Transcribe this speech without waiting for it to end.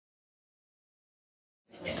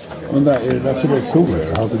Undrar, är det därför du är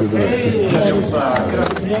oktober? Har du det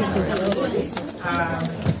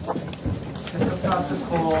Jag ska prata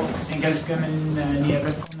på engelska, men ni är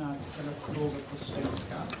välkomna att ställa frågor på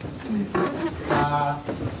svenska.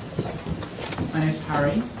 My name is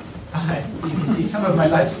Harry. You can see some of my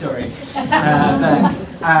life story there.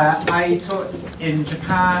 I taught in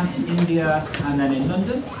Japan, in India, and then in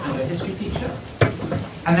London as a history teacher.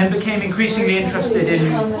 And then became increasingly interested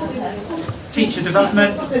in teacher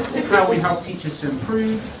development, how we help teachers to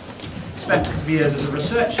improve. Spent a couple of years as a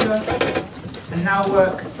researcher, and now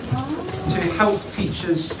work to help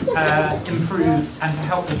teachers improve and to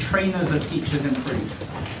help the trainers of teachers improve.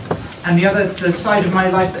 And the side of my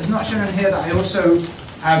life that's not shown here, that I also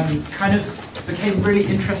kind of became really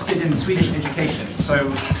interested in Swedish education.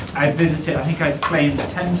 So I visited, I think I claimed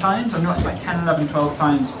 10 times, I'm not, it's like 10, 11, 12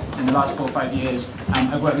 times in the last 4 or 5 years.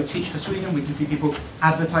 I've worked with Teach for Sweden. We can see people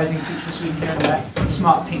advertising Teach for Sweden here and there,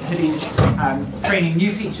 smart pink hoodies, training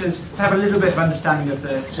new teachers to have a little bit of understanding of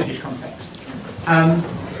the Swedish context. And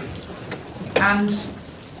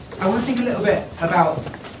I want to think a little bit about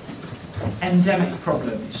endemic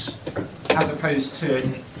problems as opposed to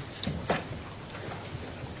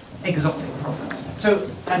exotic problems. So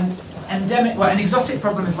an exotic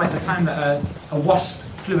problem is like the time that a wasp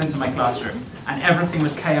flew into my classroom and everything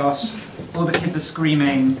was chaos, all the kids are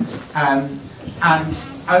screaming, and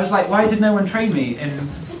I was like, why did no one train me in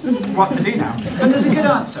what to do now? But there's a good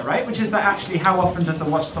answer, right? Which is that actually, how often does the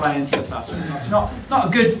wasp fly into your classroom? It's not a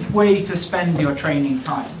good way to spend your training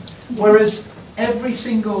time. Whereas every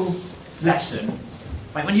single lesson,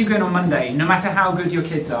 like when you go in on Monday, no matter how good your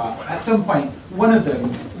kids are, at some point, one of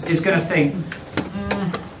them is going to think,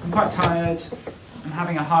 I'm quite tired, I'm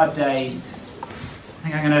having a hard day, I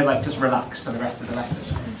think I'm going to just relax for the rest of the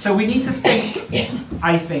lesson. So we need to think,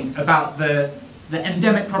 I think, about the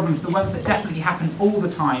endemic problems, the ones that definitely happen all the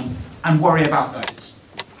time, and worry about those.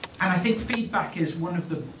 And I think feedback is one of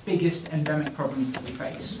the biggest endemic problems that we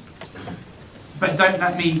face. But don't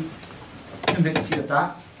let me convince you of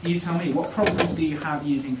that. You tell me, what problems do you have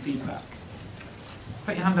using feedback?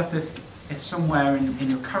 Put your hand up if somewhere in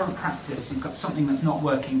your current practice you've got something that's not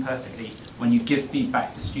working perfectly when you give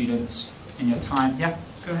feedback to students in your time. Yeah,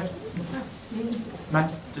 go ahead. No,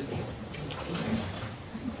 just...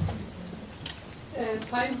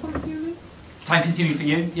 Time consuming. Time consuming for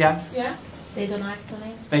you, yeah? Yeah. They don't act on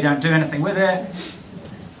it. They don't do anything with it.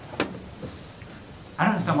 I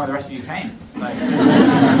don't understand why the rest of you came.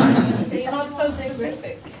 It's not so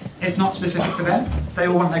specific. It's not specific for them? They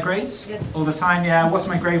all want their grades? Yes. All the time, yeah. What's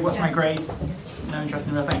my grade? What's my grade? No interest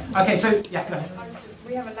in the real thing. Okay, so, yeah, go ahead.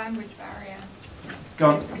 We have a language barrier. Go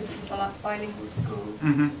on. Because it's a bilingual school,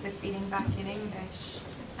 so feeding back in English,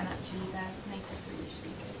 and actually they're native Swedish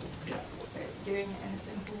speakers. Yeah. So it's doing it in a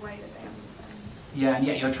simple way that they understand. Yeah, and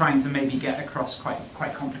yet you're trying to maybe get across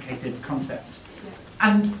quite complicated concepts. Yeah.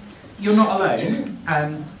 And you're not alone.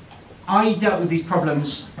 I dealt with these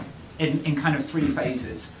problems in kind of 3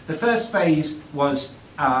 phases. The first phase was,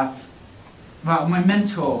 well, my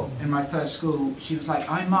mentor in my first school, she was like,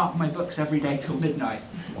 I mark my books every day till midnight.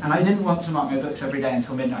 And I didn't want to mark my books every day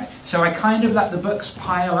until midnight. So I kind of let the books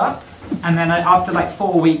pile up, and then after like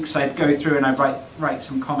 4 weeks, I'd go through and I'd write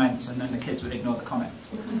some comments, and then the kids would ignore the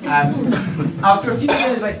comments. After a few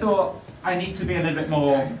years, I thought, I need to be a little bit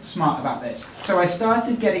more smart about this. So I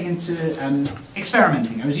started getting into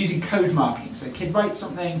experimenting. I was using code marking. So a kid writes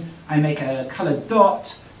something, I make a coloured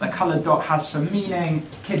dot, the coloured dot has some meaning,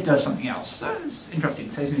 kid does something else. So it's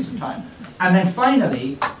interesting, saves me some time. And then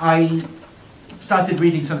finally, I started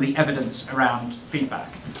reading some of the evidence around feedback.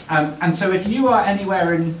 And so if you are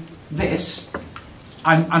anywhere in this,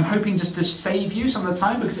 I'm hoping just to save you some of the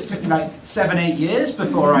time, because it took me like 7, 8 years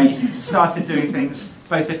before I started doing things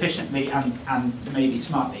both efficiently and maybe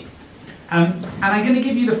smartly. And I'm going to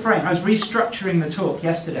give you the frame. I was restructuring the talk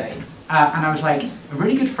yesterday, and I was like, a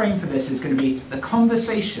really good frame for this is going to be the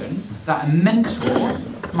conversation that a mentor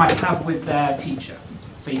might have with their teacher.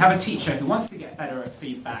 So you have a teacher who wants to get better at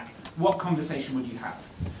feedback. What conversation would you have?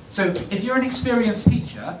 So if you're an experienced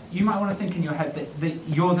teacher, you might want to think in your head that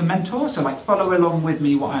you're the mentor, so like follow along with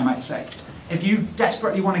me what I might say. If you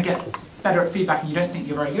desperately want to get better at feedback and you don't think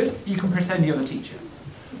you're very good, you can pretend you're the teacher.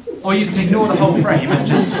 Or you can ignore the whole frame and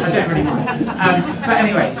just, I don't really mind. But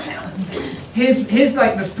anyway, here's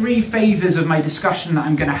like the 3 phases of my discussion that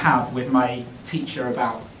I'm going to have with my teacher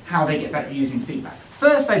about how they get better at using feedback.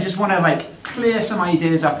 First, I just want to clear some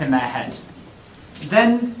ideas up in their head.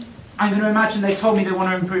 Then I'm going to imagine they told me they want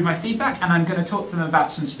to improve my feedback, and I'm going to talk to them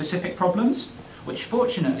about some specific problems, which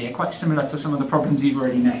fortunately are quite similar to some of the problems you've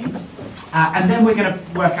already named. And then we're going to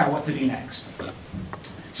work out what to do next.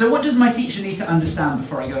 So what does my teacher need to understand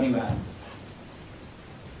before I go anywhere?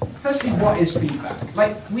 Firstly, what is feedback?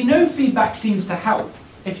 Like, we know feedback seems to help.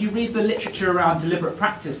 If you read the literature around deliberate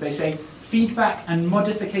practice, they say feedback and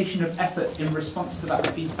modification of efforts in response to that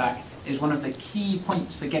feedback is one of the key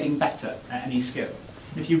points for getting better at any skill.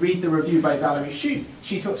 If you read the review by Valerie Shute,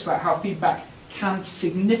 she talks about how feedback can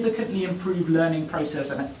significantly improve learning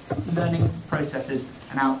processes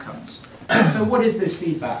and outcomes. So what is this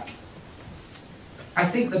feedback? I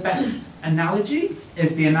think the best analogy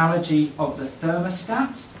is the analogy of the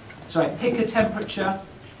thermostat. So I pick a temperature,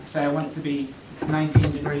 say I want it to be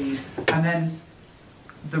 19 degrees, and then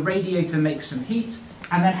the radiator makes some heat,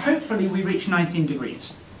 and then hopefully we reach 19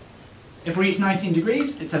 degrees. If we reach 19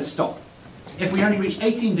 degrees, it says stop. If we only reach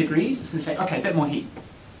 18 degrees, it's going to say, okay, a bit more heat.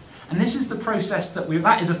 And this is the process that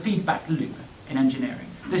is a feedback loop in engineering.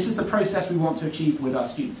 This is the process we want to achieve with our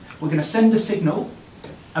students. We're going to send a signal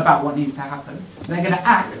about what needs to happen. They're going to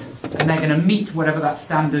act, and they're going to meet whatever that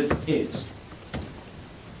standard is.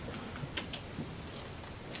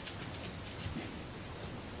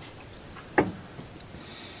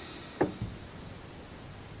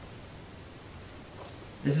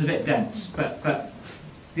 This is a bit dense, but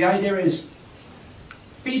the idea is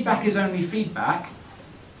feedback is only feedback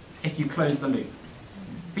if you close the loop.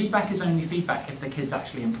 Feedback is only feedback if the kids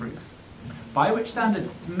actually improve. By which standard,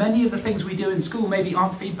 many of the things we do in school maybe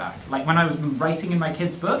aren't feedback. Like when I was writing in my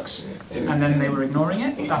kids' books, and then they were ignoring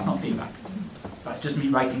it, that's not feedback. That's just me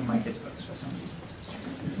writing in my kids' books for some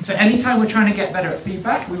reason. So anytime we're trying to get better at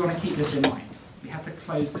feedback, we want to keep this in mind. We have to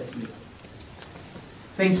close this loop.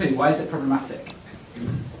 Thing two, why is it problematic?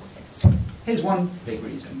 Here's one big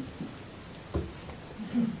reason.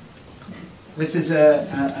 This is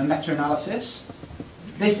a meta-analysis.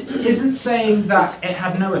 This isn't saying that it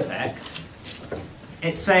had no effect.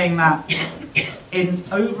 It's saying that in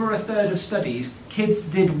over a third of studies, kids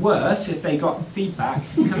did worse if they got feedback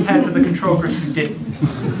compared to the control group who didn't.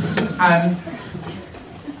 And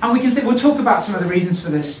we'll talk about some of the reasons for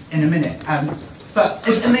this in a minute. And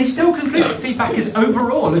they still conclude that feedback is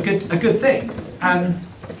overall a good thing.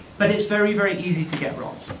 But it's very, very easy to get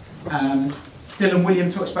wrong. Dylan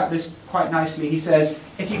William talks about this quite nicely. He says,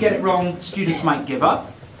 if you get it wrong, students might give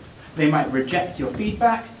up. They might reject your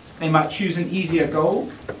feedback. They might choose an easier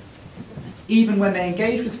goal. Even when they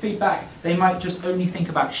engage with feedback, they might just only think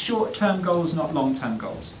about short-term goals, not long-term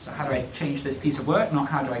goals. So how do I change this piece of work, not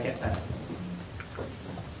how do I get there?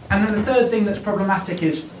 And then the third thing that's problematic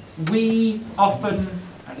is we often,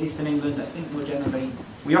 at least in England, I think more generally,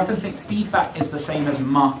 we often think feedback is the same as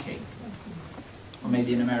marking. Or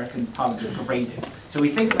maybe in American parlance, grading. So we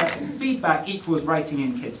think that feedback equals writing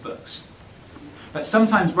in kids' books. But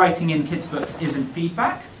sometimes writing in kids' books isn't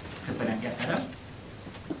feedback, because they don't get better.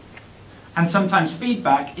 And sometimes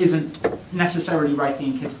feedback isn't necessarily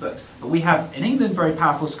writing in kids' books. But we have, in England, very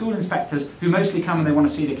powerful school inspectors who mostly come and they want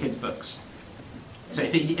to see the kids' books. So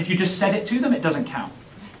if you just said it to them, it doesn't count.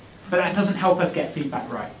 But that doesn't help us get feedback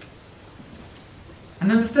right. And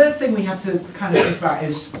then the third thing we have to kind of think about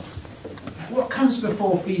is, what comes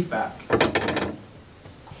before feedback?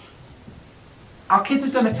 Our kids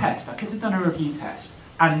have done a test, our kids have done a review test,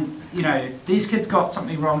 and these kids got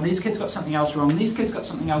something wrong, these kids got something else wrong, these kids got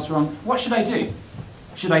something else wrong. What should I do?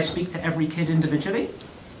 Should I speak to every kid individually?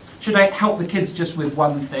 Should I help the kids just with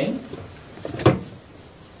one thing?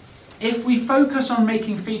 If we focus on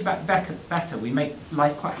making feedback better, we make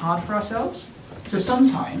life quite hard for ourselves. So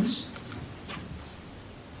sometimes,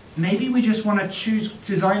 maybe we just want to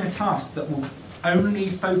design a task that will only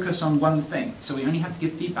focus on one thing, so we only have to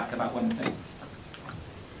give feedback about one thing.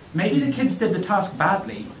 Maybe the kids did the task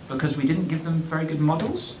badly because we didn't give them very good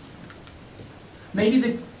models.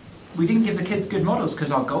 Maybe we didn't give the kids good models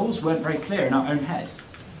because our goals weren't very clear in our own head.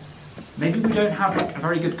 Maybe we don't have a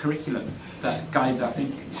very good curriculum that guides our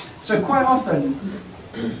thinking. So quite often,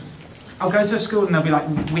 I'll go to a school and they'll be like,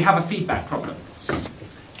 we have a feedback problem.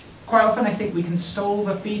 Quite often I think we can solve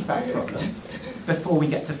a feedback problem before we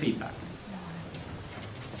get to feedback.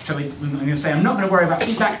 So I'm going to say, I'm not going to worry about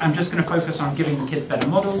feedback, I'm just going to focus on giving the kids better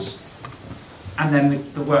models, and then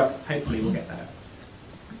the work hopefully will get better.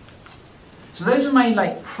 So those are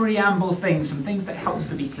my preamble things, some things that helps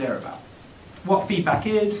to be clear about. What feedback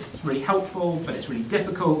is, it's really helpful, but it's really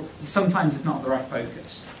difficult, sometimes it's not the right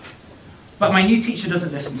focus. But my new teacher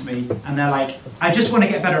doesn't listen to me, and they're like, I just want to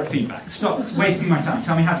get better at feedback. Stop wasting my time,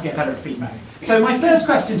 tell me how to get better at feedback. So my first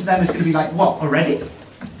question to them is going to be like, what, already?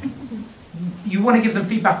 You want to give them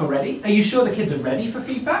feedback already? Are you sure the kids are ready for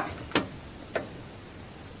feedback?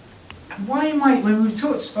 When we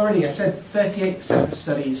talked earlier, I said 38% of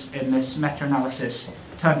studies in this meta-analysis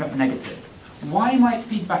turned up negative. Why might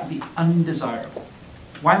feedback be undesirable?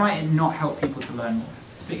 Why might it not help people to learn more?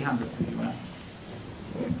 Stick your hand up if you want to.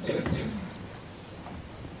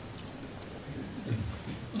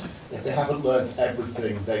 If they haven't learned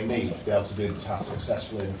everything they need to be able to do the task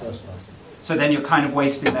successfully in the first place. So then you're kind of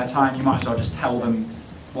wasting their time. You might as well just tell them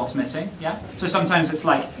what's missing, yeah? So sometimes it's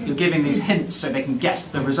like you're giving these hints so they can guess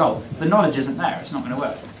the result. If the knowledge isn't there, it's not going to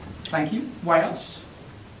work. Thank you. Why else?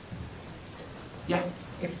 Yeah?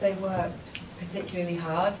 If they worked particularly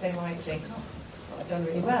hard, they might think, oh, I've done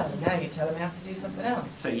really well, and now you tell them how to do something else.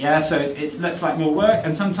 So yeah, so it looks like more work,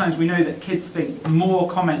 and sometimes we know that kids think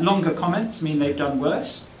longer comments mean they've done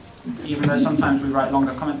worse, even though sometimes we write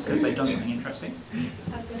longer comments because they've done something interesting.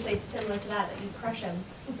 I was going to say similar to that you crush them.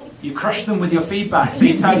 You crush them with your feedback, so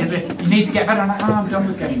you tell you that you need to get better, and I'm like, oh, I'm done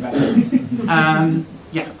with getting better.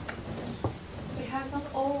 Yeah. Perhaps not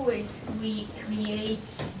always we create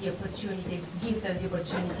the opportunity, give them the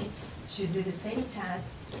opportunity to do the same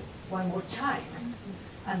task one more time.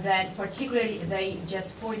 And then particularly they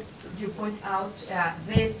just point out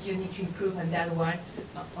this you need to improve and that one.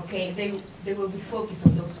 Okay, they will be focused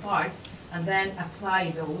on those parts and then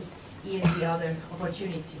apply those in the other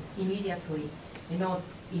opportunity immediately, and not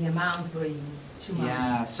in a month or in 2 months.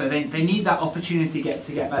 Yeah, so they need that opportunity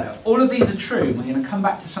to get better. All of these are true, and we're going to come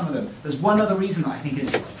back to some of them. There's one other reason that I think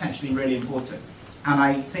is potentially really important, and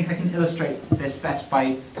I think I can illustrate this best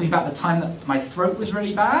by talking about the time that my throat was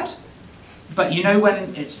really bad. But you know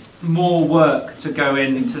when it's more work to go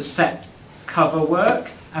in to set cover work,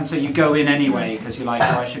 and so you go in anyway because you're like,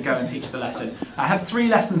 oh, I should go and teach the lesson. I had 3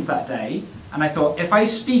 lessons that day, and I thought, if I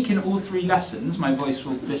speak in all 3 lessons, my voice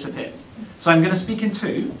will disappear. So I'm going to speak in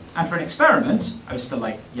 2, and for an experiment, I was still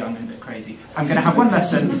like young and a bit crazy, I'm going to have 1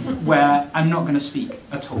 lesson where I'm not going to speak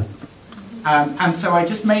at all. And so I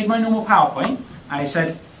just made my normal PowerPoint, and I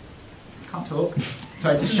said, I can't talk.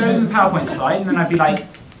 So I just showed them the PowerPoint slide, and then I'd be like,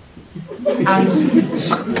 and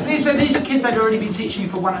these are kids I'd already been teaching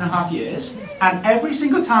for 1.5 years, and every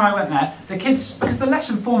single time I went there, the kids, because the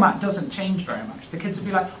lesson format doesn't change very much, the kids would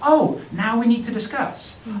be like, oh, now we need to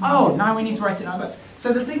discuss. Oh, now we need to write it in our books.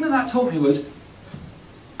 So the thing that taught me was,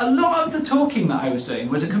 a lot of the talking that I was doing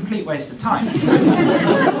was a complete waste of time.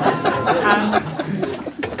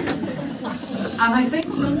 And I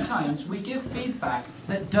think sometimes we give feedback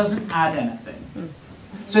that doesn't add anything.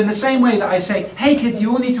 So in the same way that I say, hey kids, you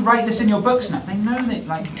all need to write this in your books now. They know that,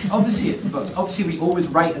 like, obviously it's the book. Obviously we always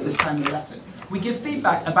write at this time of the lesson. We give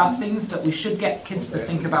feedback about things that we should get kids to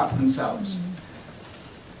think about for themselves.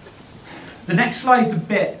 The next slide's a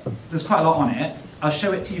bit, there's quite a lot on it. I'll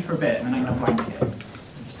show it to you for a bit and then I'm going to blank it.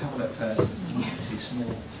 Just have a look first. It's too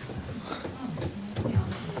small.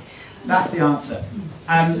 That's the answer.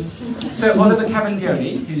 So Oliver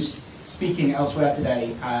Cavaglioli, who's speaking elsewhere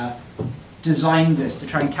today, designed this to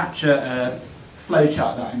try and capture a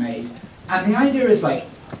flowchart that I made. And the idea is, like,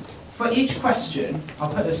 for each question,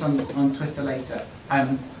 I'll put this on Twitter later,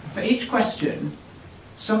 for each question,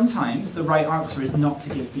 sometimes the right answer is not to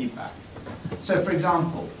give feedback. So for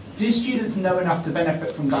example, do students know enough to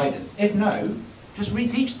benefit from guidance? If no, just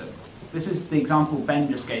reteach them. This is the example Ben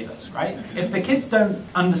just gave us, right? If the kids don't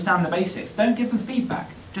understand the basics, don't give them feedback.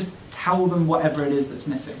 Just tell them whatever it is that's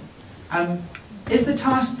missing. Is the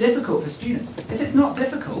task difficult for students? If it's not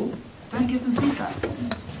difficult, don't give them feedback.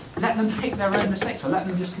 Let them pick their own mistakes, or let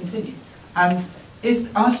them just continue.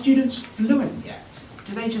 Are students fluent yet?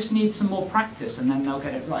 Do they just need some more practice and then they'll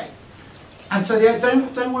get it right? And so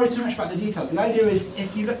don't worry too much about the details. The idea is,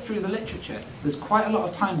 if you look through the literature, there's quite a lot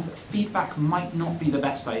of times that feedback might not be the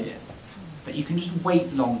best idea. That you can just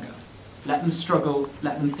wait longer. Let them struggle,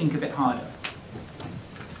 let them think a bit harder.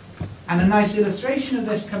 And a nice illustration of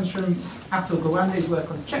this comes from Atul Gawande's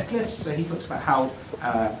work on checklists. So he talks about how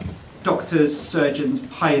doctors, surgeons,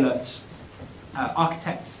 pilots,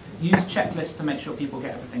 architects use checklists to make sure people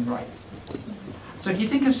get everything right. So if you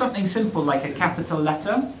think of something simple like a capital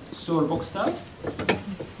letter, stor bokstav,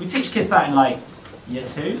 we teach kids that in like year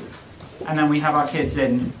 2, and then we have our kids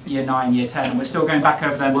in year 9, year 10, and we're still going back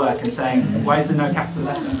over their work and saying, why is there no capital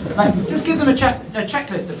letter? Like, just give them a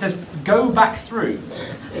checklist that says, go back through,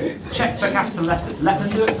 check for capital letters, let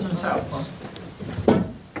them do it for themselves.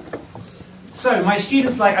 So my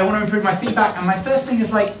students, like, I want to improve my feedback, and my first thing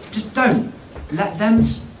is like, just don't. Let them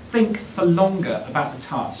think for longer about the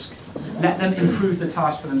task. Let them improve the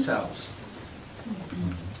task for themselves.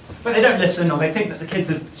 But they don't listen, or they think that the kids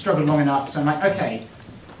have struggled long enough, so I'm like, okay,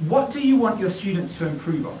 what do you want your students to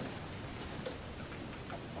improve on?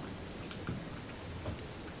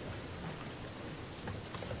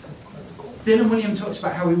 Dylan William talks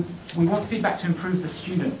about how we want feedback to improve the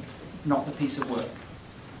student, not the piece of work.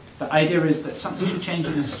 The idea is that something should change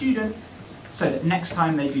in the student so that next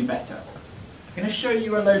time they do better. I'm going to show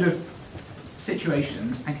you a load of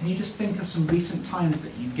situations, and can you just think of some recent times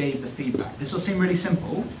that you gave the feedback? This will seem really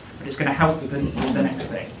simple, but it's going to help with the next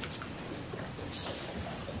thing.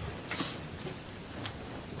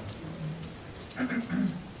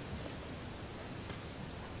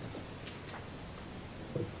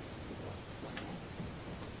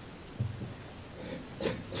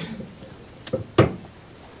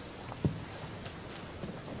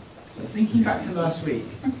 Thinking back to last week,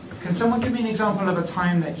 can someone give me an example of a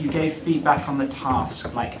time that you gave feedback on the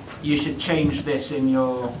task? Like, you should change this in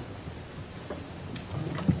your...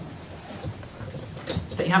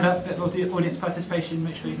 Stick your hand up, bit of the audience participation,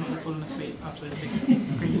 make sure you've not fallen asleep after the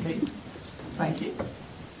thing. Thank you.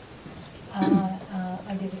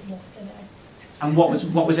 I did it yesterday. And what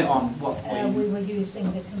was it on? We were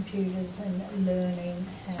using the computers and learning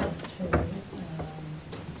how to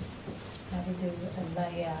do a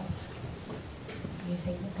layout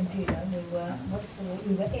using the computer.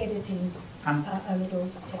 We were editing a little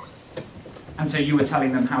text. And so you were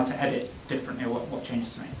telling them how to edit differently, or what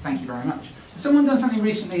changes to make. Thank you very much. Has someone done something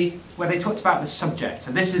recently where they talked about the subject?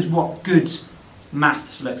 So this is what good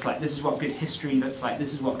maths looks like. This is what good history looks like.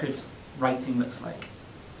 This is what good writing looks like.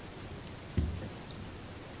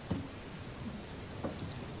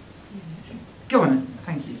 Go on then.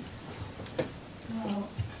 Thank you. Well,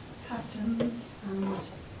 patterns and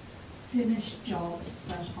finished jobs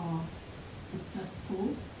that are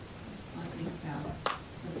successful, I think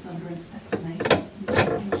that's underestimated in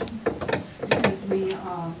education, because we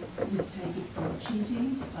are mistaken for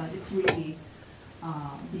cheating, but it's really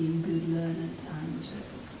being good learners and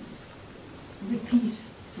repeat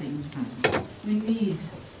things. We need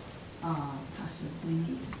patterns, we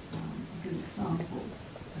need good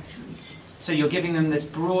examples, actually. So you're giving them this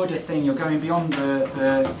broader thing, you're going beyond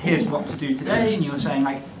the here's what to do today, and you're saying,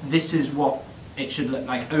 like, this is what it should look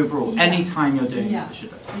like overall. Yeah. Any time you're doing this, it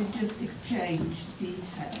should look like. We just exchange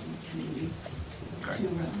details, really. Great.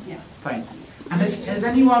 Yeah. Thank you. And has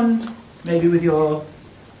anyone, maybe with your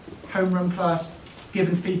homeroom class,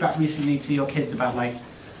 given feedback recently to your kids about, like,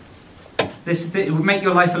 this, it would make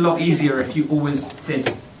your life a lot easier if you always did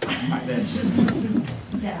something like this?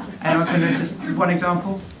 Yeah. Anyone can just, one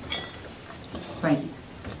example? Thank you.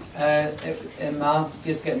 In maths,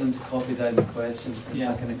 just getting them to copy down the question. It's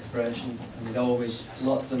like an expression, and they'd always,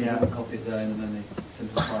 lots of them never copy it down, and then they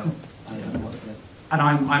simplify it. And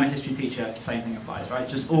I'm a history teacher, same thing applies, right?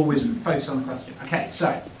 Just always focus on the question. Okay,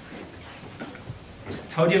 so,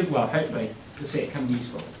 it's told you, well, hopefully, you'll see it come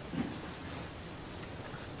useful.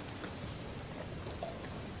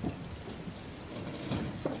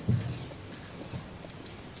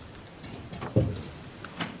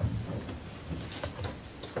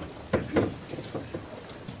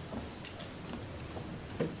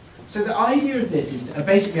 So the idea of this is,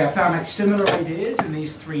 basically I found like similar ideas in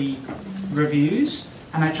these three reviews,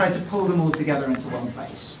 and I tried to pull them all together into one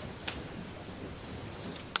place.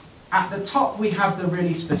 At the top we have the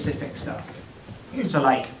really specific stuff. So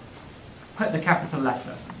like, put the capital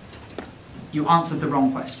letter. You answered the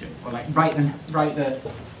wrong question, or like write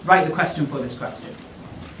the question for this question.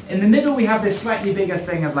 In the middle we have this slightly bigger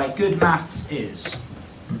thing of like, good maths is.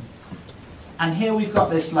 And here we've got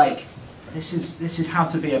this like, this is how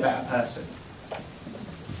to be a better person.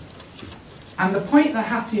 And the point that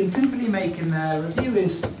Hattie and Timperley make in their review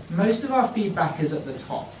is most of our feedback is at the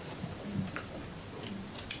top.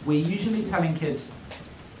 We're usually telling kids,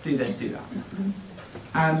 do this, do that.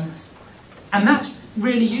 And that's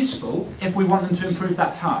really useful if we want them to improve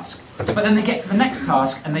that task. But then they get to the next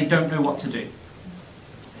task and they don't know what to do.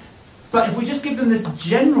 But if we just give them this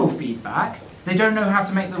general feedback, they don't know how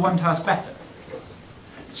to make the one task better.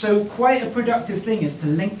 So quite a productive thing is to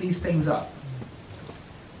link these things up.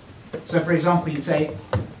 So for example, you say,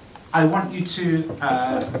 I want you to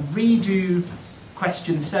redo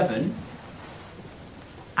question 7,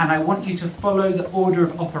 and I want you to follow the order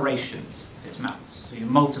of operations, if it's maths. So you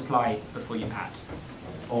multiply before you add.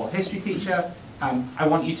 Or history teacher, I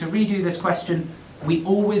want you to redo this question. We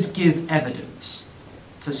always give evidence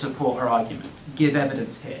to support our argument. Give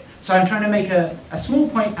evidence here. So I'm trying to make a small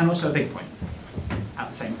point and also a big point at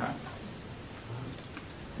the same time.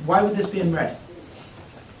 Why would this be in red?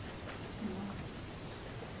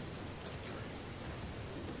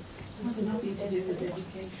 What's nothing to do with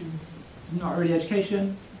education? Not really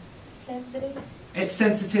education. Sensitive? It's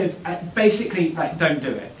sensitive. Basically, like, don't do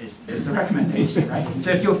it is the recommendation, right? So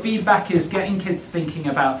if your feedback is getting kids thinking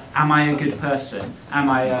about, am I a good person? Am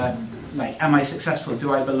I successful?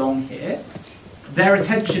 Do I belong here? Their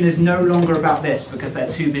attention is no longer about this because they're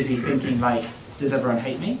too busy thinking like, does everyone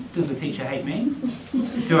hate me? Does the teacher hate me?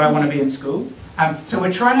 Do I want to be in school? So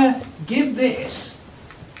we're trying to give this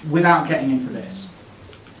without getting into this.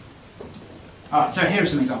 Alright, so here are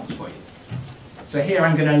some examples for you. So here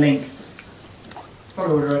I'm going to link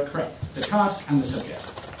follow order, correct the task and the subject.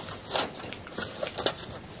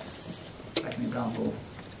 Second example.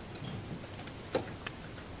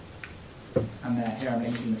 And then here I'm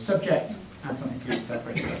linking the subject and something to do with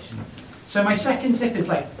self-regulation. So my second tip is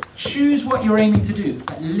like, choose what you're aiming to do,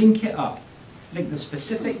 like, link it up. Link the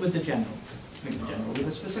specific with the general. Link the general with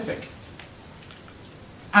the specific.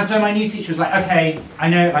 And so my new teacher was like, okay, I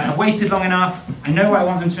know, like, I've waited long enough, I know what I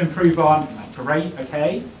want them to improve on. I'm like, great,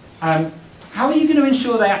 okay. How are you going to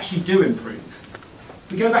ensure they actually do improve?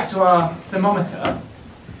 We go back to our thermometer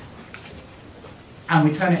and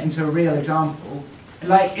we turn it into a real example.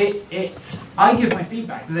 Like, I give my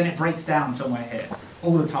feedback, but then it breaks down somewhere here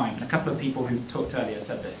all the time. And a couple of people who talked earlier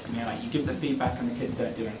said this. You know, like, you give the feedback and the kids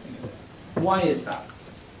don't do anything with it. Why is that?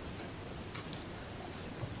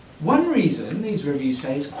 One reason these reviews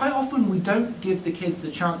say is quite often we don't give the kids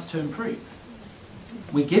the chance to improve.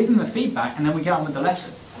 We give them the feedback and then we get on with the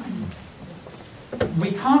lesson.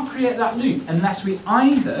 We can't create that loop unless we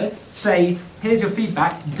either say, here's your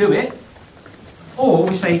feedback, do it, or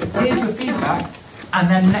we say, here's your feedback, and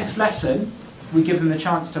then next lesson, we give them the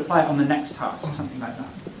chance to apply it on the next task, something like that.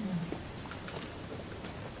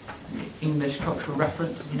 English cultural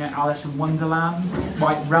reference, you know, Alice in Wonderland,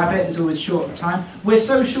 White Rabbit is always short of time. We're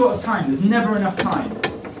so short of time, there's never enough time.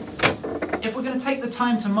 If we're going to take the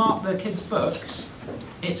time to mark the kids' books,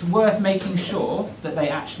 it's worth making sure that they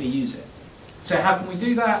actually use it. So how can we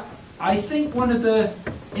do that? I think one of the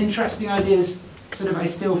interesting ideas, sort of I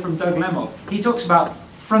steal from Doug Lemov, he talks about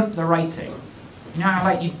front the writing. You know how,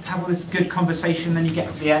 like, you have all this good conversation, then you get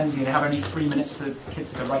to the end, you have only 3 minutes for the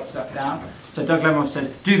kids to write stuff down. So Doug Lemov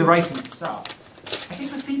says, do the writing at the start. I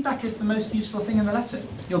think the feedback is the most useful thing in the lesson.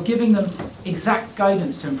 You're giving them exact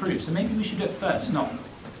guidance to improve, so maybe we should do it first, not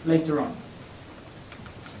later on.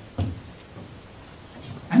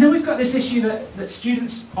 And then we've got this issue that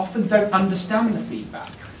students often don't understand the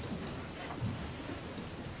feedback.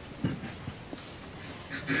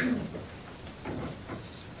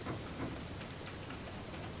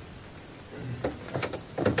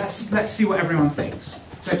 Let's see what everyone thinks.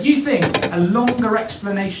 So if you think a longer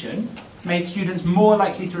explanation made students more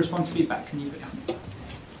likely to respond to feedback, can you put your hand?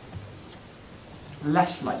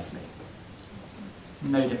 Less likely.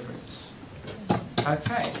 No difference.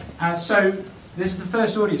 Okay, so this is the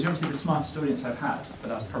first audience, obviously the smartest audience I've had, but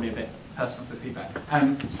that's probably a bit personal for feedback.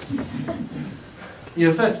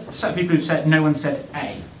 You're the first set of people who've said, no one said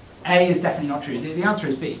A. A is definitely not true. The answer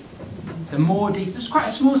is B. The more detail, it's quite a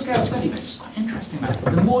small scale study, but it's quite interesting.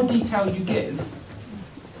 The more detail you give,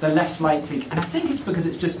 the less likely, and I think it's because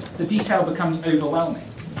it's just, the detail becomes overwhelming.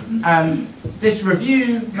 This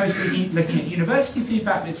review, mostly looking at university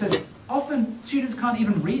feedback, it says often students can't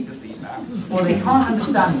even read the feedback, or they can't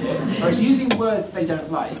understand it, or it's using words they don't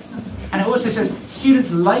like. And it also says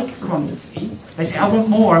students like quantity. They say, I want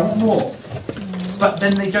more, but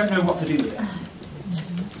then they don't know what to do with it.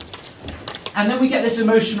 And then we get this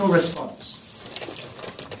emotional response.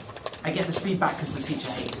 I get this feedback because the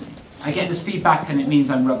teacher hates me. I get this feedback and it means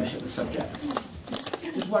I'm rubbish at the subject.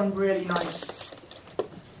 Just one really nice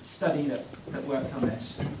study that worked on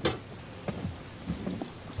this.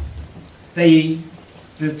 The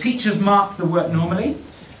teachers marked the work normally,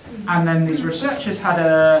 and then these researchers had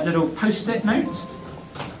a little post-it note,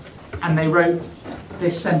 and they wrote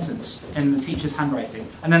this sentence in the teacher's handwriting.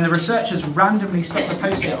 And then the researchers randomly stuck the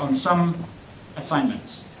post-it on some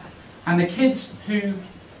assignments. And the kids who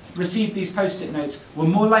received these post-it notes were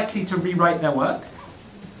more likely to rewrite their work,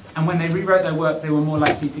 and when they rewrote their work they were more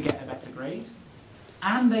likely to get a better grade,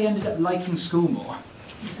 and they ended up liking school more.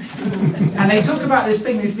 And they talk about this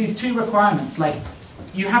thing, these two requirements, like,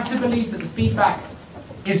 you have to believe that the feedback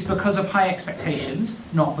is because of high expectations,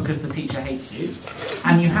 not because the teacher hates you,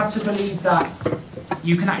 and you have to believe that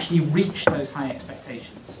you can actually reach those high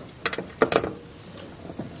expectations.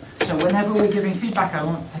 So whenever we're giving feedback,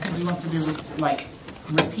 I think we want to be like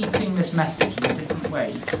repeating this message in a different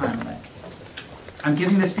way each time. Like, I'm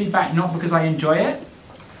giving this feedback not because I enjoy it,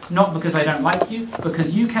 not because I don't like you,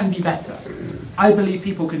 because you can be better. I believe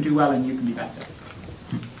people can do well and you can be better.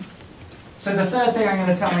 So the third thing I'm going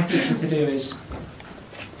to tell my teacher to do is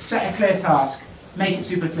set a clear task, make it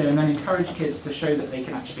super clear, and then encourage kids to show that they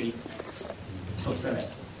can actually fulfill it.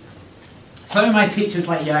 Some of my teachers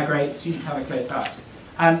like, yeah, great, students have a clear task.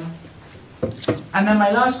 And then my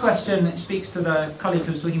last question, it speaks to the colleague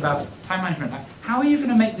who was talking about time management. Like, how are you going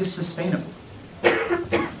to make this sustainable?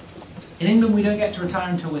 In England, we don't get to retire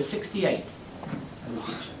until we're 68 as a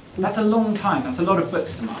teacher. That's a long time. That's a lot of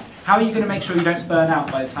books to mark. How are you going to make sure you don't burn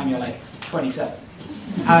out by the time you're like 27?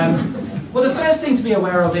 Well, the first thing to be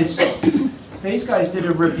aware of is these guys did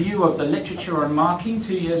a review of the literature on marking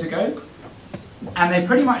 2 years ago, and they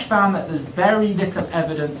pretty much found that there's very little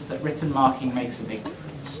evidence that written marking makes a big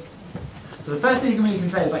difference. So the first thing we can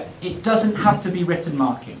say is, like, it doesn't have to be written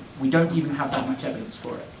marking. We don't even have that much evidence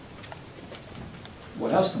for it.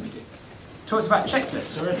 What else can we do? Talked about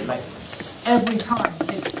checklists already. Like, every time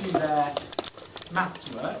kids do their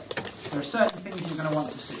maths work, there are certain things you're going to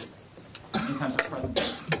want to see in terms of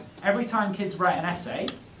presentation. Every time kids write an essay,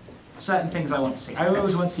 certain things I want to see. I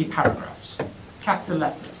always want to see paragraphs, capital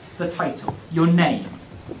letters, the title, your name,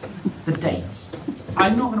 the dates.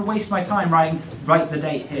 I'm not going to waste my time write the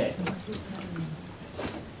date here.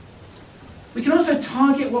 We can also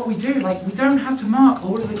target what we do. Like, we don't have to mark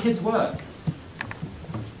all of the kids' work.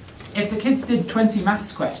 If the kids did 20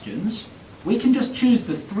 maths questions, we can just choose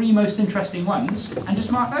the 3 most interesting ones and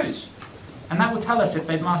just mark those. And that will tell us if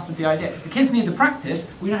they've mastered the idea. If the kids need the practice,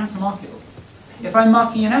 we don't have to mark it all. If I'm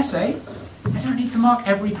marking an essay, I don't need to mark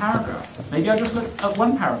every paragraph. Maybe I'll just look at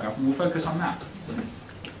one paragraph and we'll focus on that.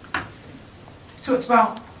 So it's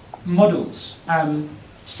about models.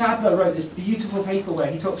 Sadler wrote this beautiful paper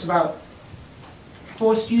where he talks about,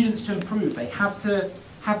 for students to improve, they have to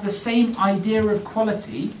have the same idea of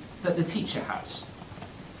quality that the teacher has.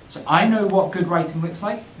 So I know what good writing looks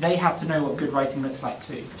like, they have to know what good writing looks like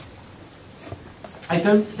too. I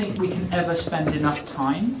don't think we can ever spend enough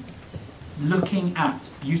time looking at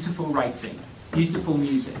beautiful writing, beautiful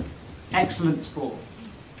music, excellent sport,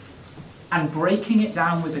 and breaking it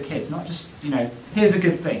down with the kids, not just, here's a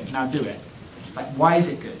good thing, now do it. Like, why is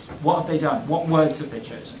it good? What have they done? What words have they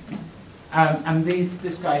chosen? And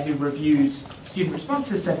this guy who reviewed student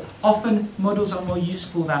responses said, often models are more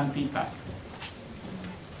useful than feedback.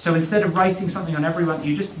 So instead of writing something on everyone,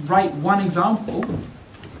 you just write one example,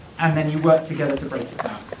 and then you work together to break it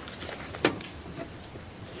down.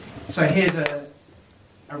 So here's a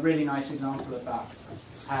really nice example of that.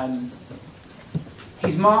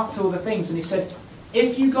 He's marked all the things, and he said,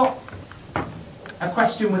 if you got a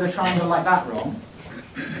question with a triangle like that wrong,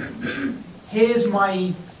 here's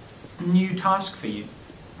my new task for you.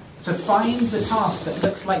 So find the task that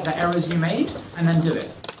looks like the errors you made, and then do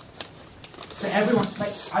it. So everyone,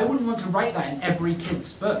 like, I wouldn't want to write that in every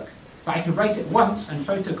kid's book, but I could write it once and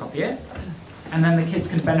photocopy it, and then the kids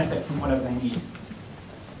can benefit from whatever they need.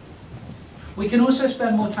 We can also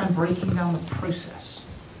spend more time breaking down the process.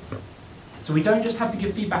 So we don't just have to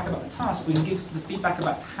give feedback about the task, we can give the feedback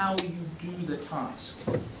about how you do the task.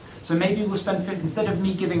 So maybe we'll spend, instead of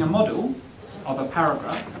me giving a model of a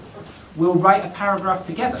paragraph, we'll write a paragraph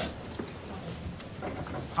together.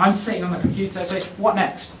 I'm sitting on the computer, I say, what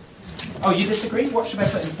next? Oh, you disagree? What should I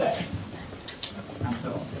put instead? And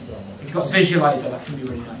so on. If you've got a visualizer, that can be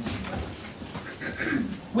really nice.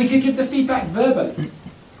 We could give the feedback verbally.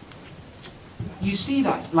 You see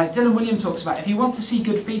that, like Dylan William talks about, if you want to see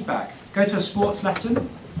good feedback, go to a sports lesson,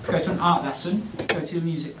 go to an art lesson, go to a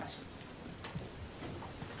music lesson.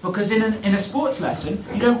 Because in a sports lesson,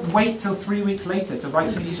 you don't wait till 3 weeks later to write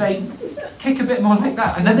something. You say, kick a bit more like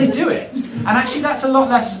that, and then they do it. And actually that's a lot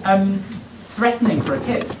less threatening for a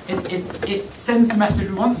kid. It sends the message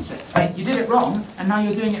we want it. It's like, you did it wrong, and now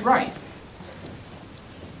you're doing it right.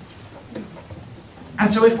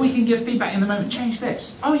 And so if we can give feedback in the moment, change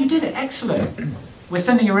this. Oh, you did it, excellent. We're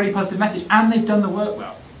sending a really positive message, and they've done the work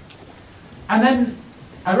well. And then,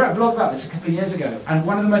 I wrote a blog about this a couple of years ago, and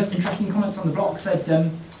one of the most interesting comments on the blog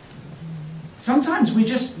said, sometimes we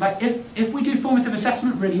just, like, if we do formative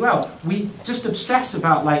assessment really well, we just obsess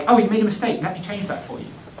about, like, oh, you made a mistake, let me change that for you.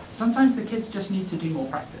 Sometimes the kids just need to do more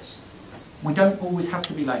practice. We don't always have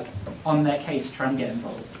to be, like, on their case, try and get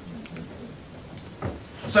involved.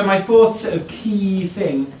 So my fourth sort of key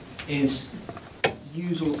thing is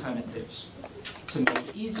use alternatives to make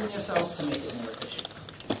it easier on yourself, to make it more efficient.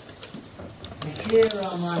 And here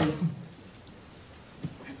are my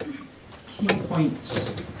key points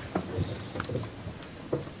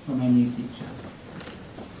for my new teacher.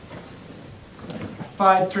 I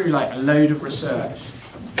fired through like a load of research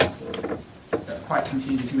that quite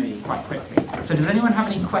confuses me quite quickly. So does anyone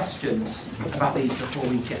have any questions about these before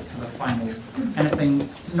we get to the final? Anything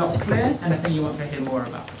not clear? Anything you want to hear more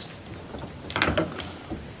about?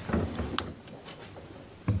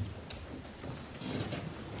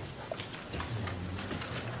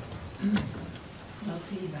 No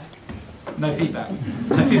feedback. No feedback?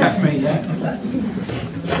 No feedback from me, yeah?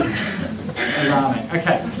 Alarming.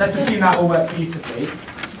 Okay, let's assume that all worked beautifully.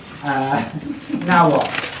 Now what?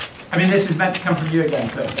 I mean, this is meant to come from you again,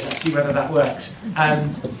 but let's see whether that works.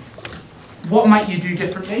 what might you do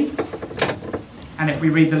differently? And if we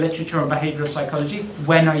read the literature on behavioural psychology,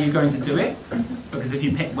 when are you going to do it? Because if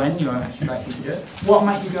you pick when, you're actually likely to do it. What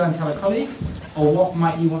might you go and tell a colleague? Or what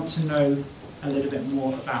might you want to know a little bit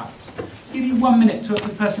more about? Give you 1 minute to talk to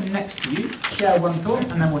the person next to you, share one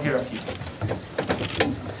thought, and then we'll hear a few.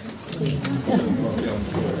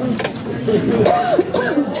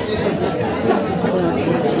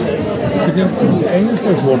 Engelska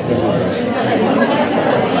är svårt med det.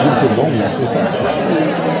 Det är så långa processer.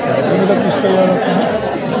 Jag vill att du ska göra så här.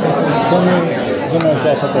 Som jag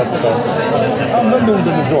tjatat efter. Använd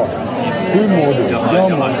orden i frågan. Hur mår du? Jag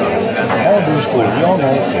mår. Har du skor? Jag mår. Det är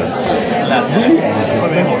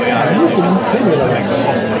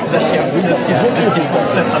engelska. Det är så inte hela vägen.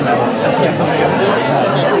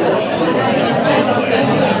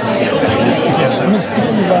 Men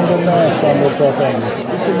skrivande, läsande och prata engelska. Det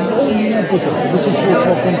är så långa processer. Det är så svårt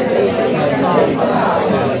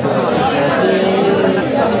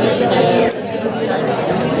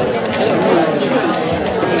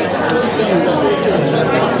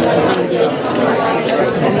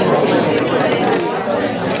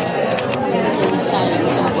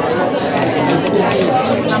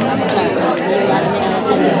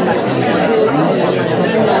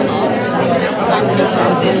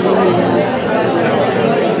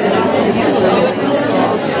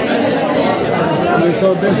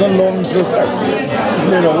att det är en sån lång process.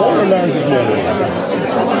 Flera år och lära sig flera år.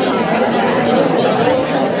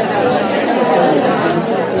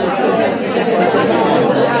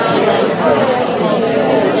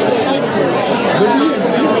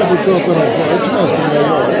 Det pratar om förut som jag skulle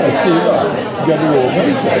göra. Skriva garderoben,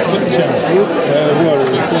 känslor,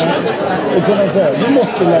 rörelser. Och kunna säga, du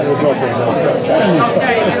måste lära dig prata om känslor. Det är en lista på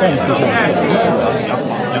 50 känslor.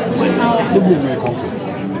 Då blir det konkret.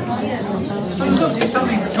 So it's obviously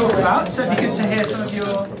something to talk about, so it'd be good to hear some of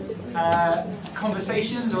your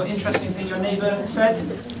conversations or interesting thing your neighbour said.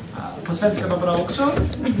 På svenska var bra också.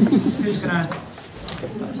 Who's gonna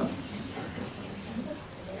start off?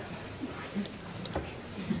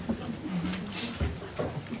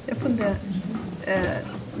 Jag funderar,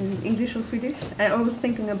 English or Swedish? I was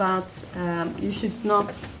thinking about you should not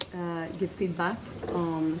give feedback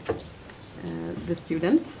on the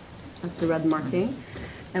student as the red marking.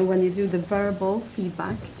 And when you do the verbal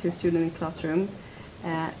feedback to a student in the classroom,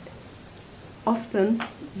 often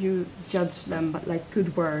you judge them but like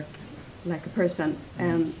good work, like a person,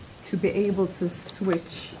 and to be able to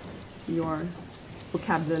switch your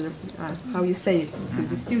vocabulary, how you say it to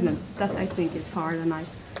the student, that I think is hard, and I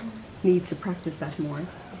need to practice that more.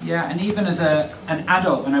 Yeah, and even as an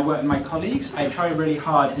adult, when I work with my colleagues, I try really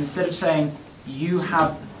hard, instead of saying, you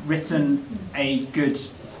have written a good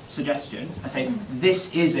suggestion, I say, this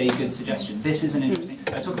is a good suggestion, this is an interesting.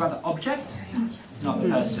 I talk about the object, not the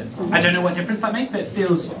person. I don't know what difference that makes, but it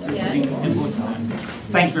feels important.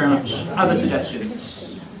 Thank you very much. Other suggestions?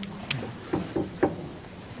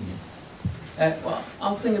 Well, I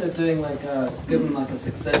was thinking of doing like giving like a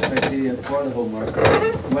success criteria for the homework,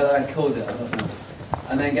 whether I code it, I don't know,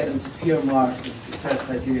 and then get them to peer mark the success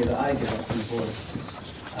criteria that I give up on the board.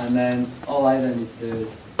 And then all I then need to do is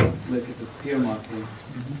look at the peer marking.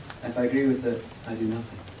 If I agree with it, I do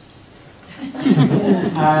nothing.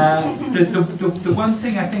 The one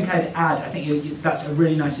thing I think I'd add, I think that's a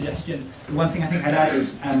really nice suggestion. The one thing I think I'd add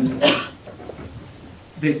is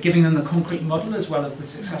giving them the concrete model as well as the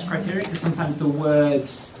success criteria, because sometimes the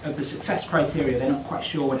words of the success criteria, they're not quite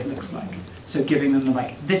sure what it looks like. So giving them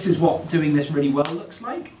the this is what doing this really well looks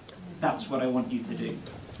like, that's what I want you to do,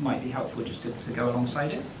 might be helpful just to go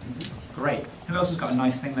alongside it. Great. Who else has got a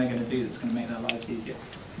nice thing they're going to do that's going to make their lives easier?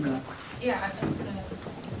 Yeah, I was going to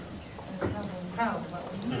tell the crowd about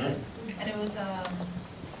what you said. And it was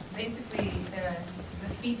basically the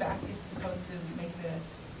feedback is supposed to make the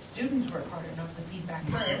students work harder, not the feedback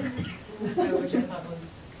curve, which I thought was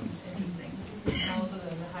interesting. And also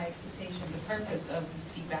the high expectation, the purpose of this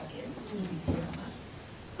feedback is to be clear on that.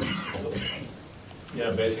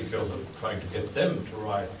 Yeah, basically also trying to get them to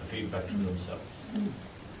write the feedback to themselves.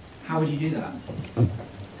 How would you do that?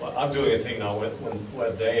 Well, I'm doing a thing now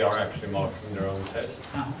where they are actually marking their own tests.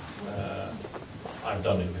 I've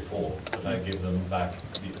done it before, but I give them back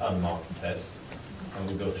the unmarked test, and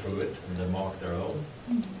we go through it, and they mark their own,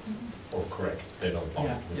 or correct, they don't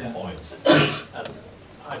mark with points. And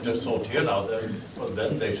I just thought here now that, well,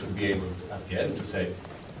 then they should be able to, at the end to say,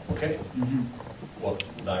 okay, what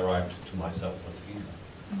did I write to myself as feedback?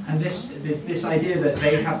 And this idea that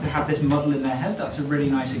they have to have this model in their head, that's a really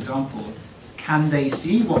nice example. Can they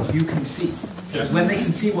see what you can see? Because when they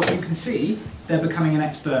can see what you can see, they're becoming an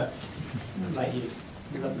expert like you.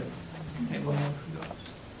 Lovely. Okay, one more.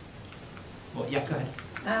 Well, yeah, go ahead.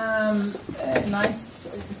 Nice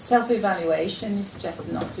self-evaluation. You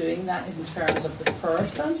suggested not doing that in terms of the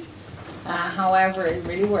person. However, it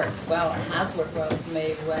really works well, and has worked well for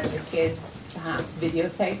me when the kids perhaps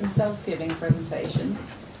videotape themselves giving presentations,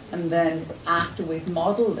 and then after we've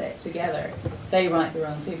modelled it together, they write their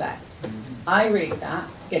own feedback. I read that,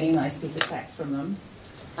 getting a nice piece of text from them,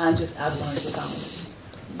 and just add one or two comments.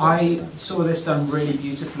 I saw this done really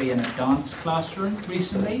beautifully in a dance classroom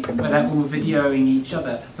recently, where they're all videoing each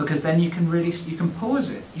other, because then you can pause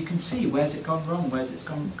it. You can see where's it gone wrong, where's it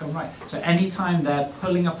gone right. So anytime they're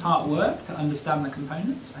pulling apart work to understand the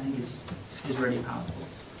components, I think is really powerful.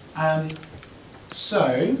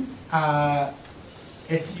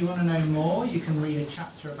 If you want to know more, you can read a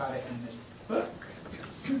chapter about it in this book.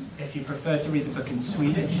 If you prefer to read the book in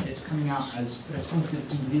Swedish, it's coming out as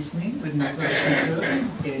responsive listening with Network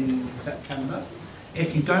in September.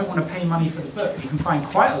 If you don't want to pay money for the book, you can find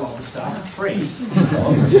quite a lot of stuff free.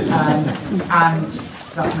 And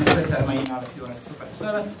that's my Twitter and my email if you want to talk about it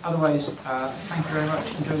further. Otherwise, thank you very much.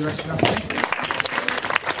 Enjoy the rest of your afternoon.